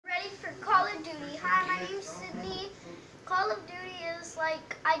name's Sydney. Call of Duty is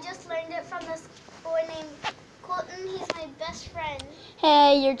like, I just learned it from this boy named Colton. He's my best friend.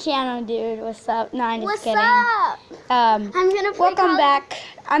 Hey, your channel, dude. What's up? No, I'm just What's kidding. up? I'm gonna play Welcome back.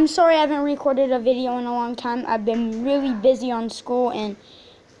 I'm sorry I haven't recorded a video in a long time. I've been really busy on school, and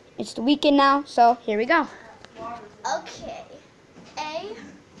it's the weekend now, so here we go. Okay.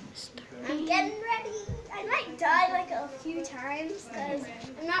 I'm getting ready. I might die like a few times because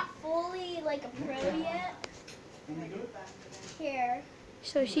I'm not fully like a pro yet. Here.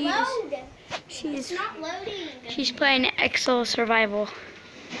 So Load. It's not loading. she's playing Excel Survival.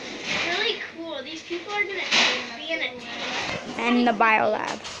 Really cool. These people are gonna be in a tank. And the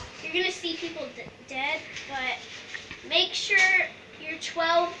biolab. You're gonna see people dead, but make sure you're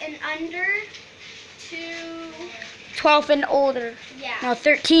 12 and under to 12 and older. yeah. No,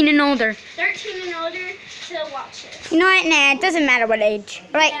 13 and older. 13 and older to watch this. You know what? Nah, it doesn't matter what age.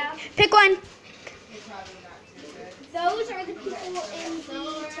 All right, Yeah. pick one. Those are the people in the tank.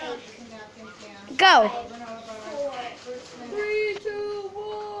 Go. 4, 3, 2, 1.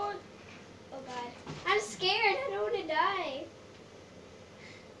 Oh God, I'm scared. I don't want to die.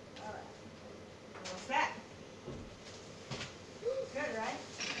 What's that? Good, right?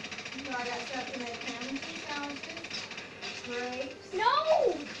 So I got stuff to make sandwiches, grapes. No,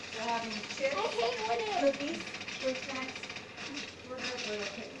 We're having I chips, hate when it. cookies, fruit snacks. We're good for little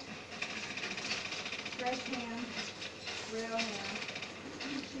cake. Fresh ham, real ham,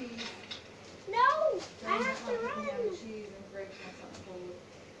 cheese. No, I Don't have to like run. ham and cheese and grapes and something cold,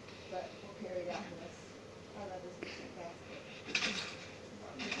 but we'll carry it out in this. I love this big basket.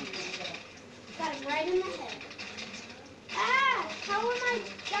 Got it right in the head. Ah, how am I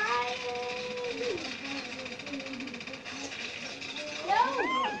dying? No.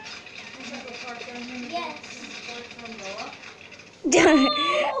 Yes.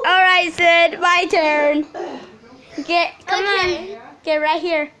 All right, Sid, my turn. Come Okay. on. Get right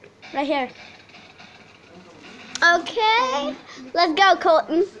here. Right here. Okay, let's go,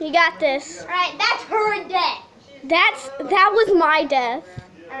 Colton. You got this. All right, that's her death. That was my death.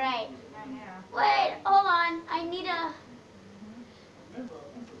 All right. Wait, hold on. I need a.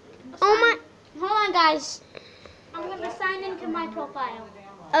 Oh my! Hold on, guys. I'm gonna sign into my profile.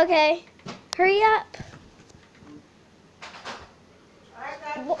 Okay. Hurry up.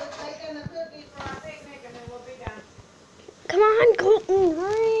 Come on, Colton,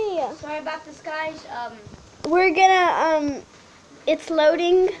 hurry. Sorry about this, guys. We're gonna, it's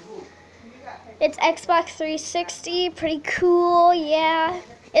loading. It's Xbox 360, pretty cool, yeah.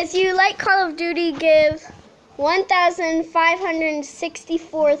 If you like Call of Duty, give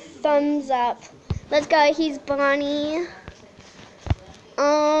 1,564 thumbs up. Let's go, he's Bonnie.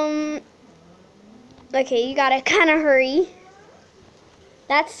 Okay, you gotta kinda hurry.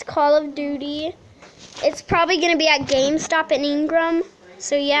 That's Call of Duty. It's probably gonna be at GameStop in Ingram.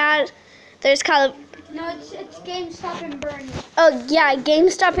 So yeah, there's Call of No, it's GameStop and Bernie. Oh yeah,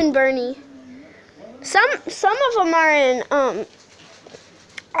 GameStop in Bernie. Some of them are in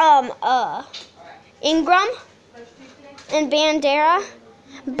Ingram and Bandera,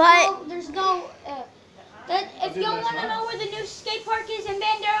 but No, there's no. If y'all want to know where the new skate park is in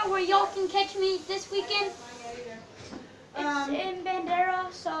Bandera, where y'all can catch me this weekend, it's in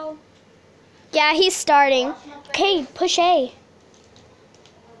Bandera. So yeah, he's starting. Okay, push A.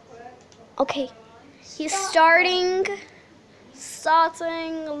 Okay, he's starting.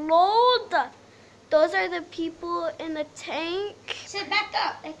 Load. Those are the people in the tank. sit back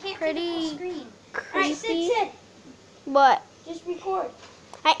up. I can't Pretty see the full screen. All right, Creepy. sit. What? Just record.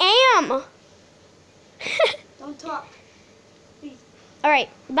 I am. Don't talk. All right,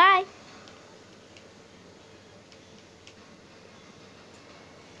 bye.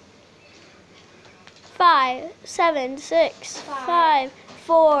 Five, 7, 6, 5,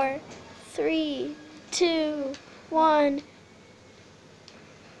 4, 3, 2, 1.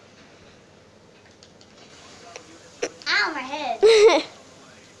 Ow, my head. I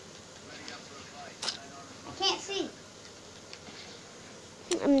can't see.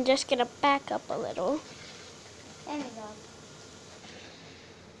 I'm just gonna back up a little. There we go.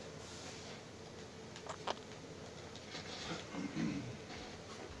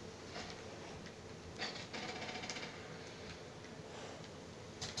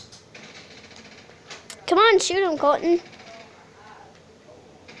 Come on, shoot him, Colton.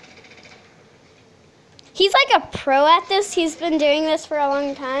 He's like a pro at this. He's been doing this for a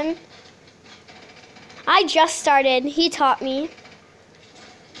long time. I just started. He taught me.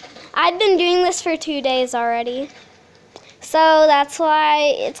 I've been doing this for 2 days already. So that's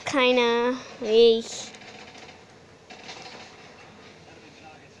why it's kind of...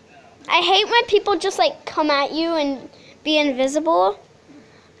 I hate when people just like come at you and be invisible.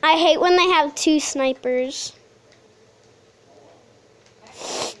 I hate when they have two snipers.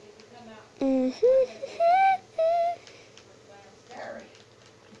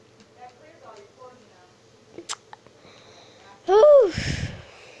 Whew.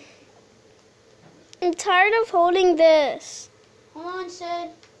 I'm tired of holding this. Hold on, Sid.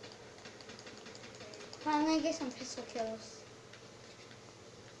 I'm gonna get some pistol kills.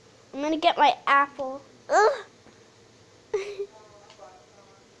 I'm gonna get my apple. Ugh.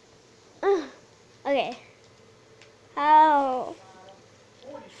 Ugh. Okay. Ow.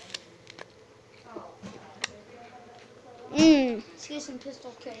 Let's get some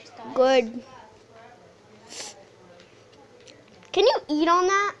pistol kills, guys. Good. Can you eat on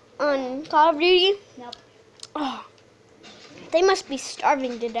that on Call of Duty? Nope. Oh, they must be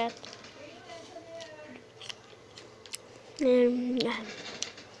starving to death.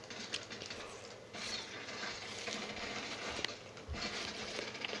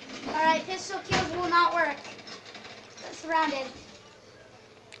 Alright, pistol kills will not work. That's surrounded.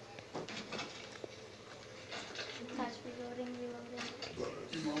 Guys, reloading.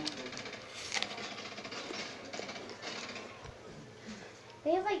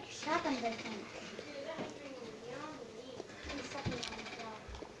 They have like shotguns, I think.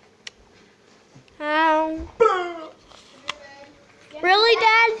 Really,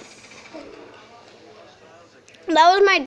 Dad? That was my